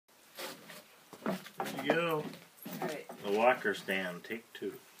you go. Alright. The walker stand, take 2.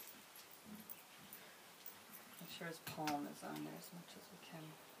 Make sure his palm is on there as much as we can.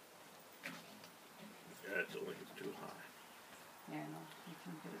 That's only too high. Yeah, I know. You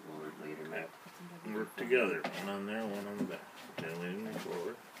can get it lowered later. Might have to put some heavy Work weight together. One on there, one on the back. Then lean me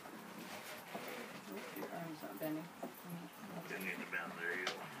forward. Oh, your arm's not bending. Then you need to bend. There you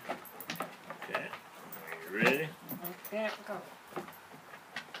go. Okay. Are you ready? Yeah, go.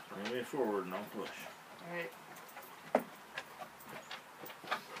 Lean me forward and I'll push. Alright.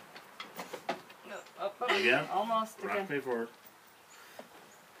 Up, up. Again? Almost Rock again. me forward.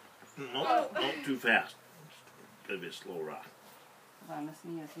 Nope, not too fast. It's gotta be a slow rock. Hold on, this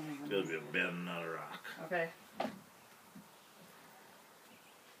knee is moving. It's gotta be a bend, not a rock. Okay.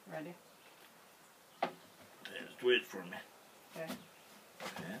 Ready? Okay, just wait for me. Okay.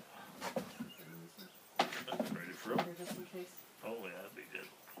 Okay. Ready for it? Here, just in case. Oh yeah, that'd be good.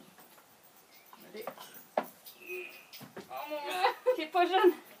 Ready? Almost. Keep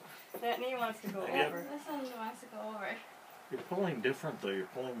pushing. That knee wants to go Yep. over. This one wants to go over. You're pulling different though. You're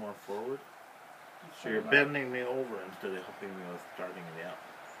pulling more forward. So you're Up. bending me over instead of helping me with starting me out.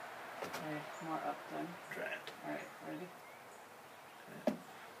 Okay, more up then. Try it. Alright, ready?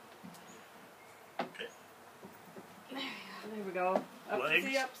 Okay. There we go. Up, Legs.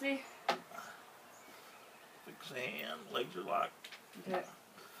 see, up, see. Fix the hand. Legs are locked. Okay.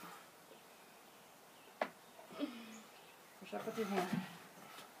 Push up with your hand.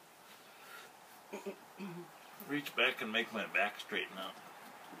 Reach back and make my back straighten out.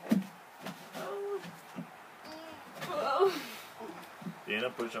 Whoa. Dana,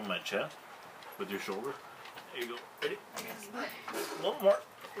 push on my chest with your shoulder. There you go. Ready? A little more.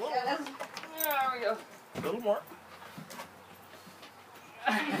 A little more. There we go. A little more.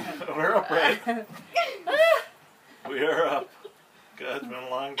 We're up, right? We are up. God, it's been a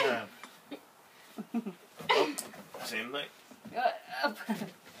long time. Up. Same thing. Up.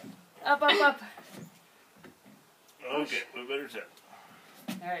 Up, up, up. Okay, we better set.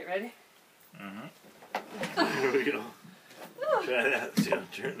 Alright, ready? There we go. Try that. See how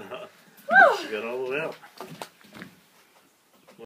it turned out. You got all the way up.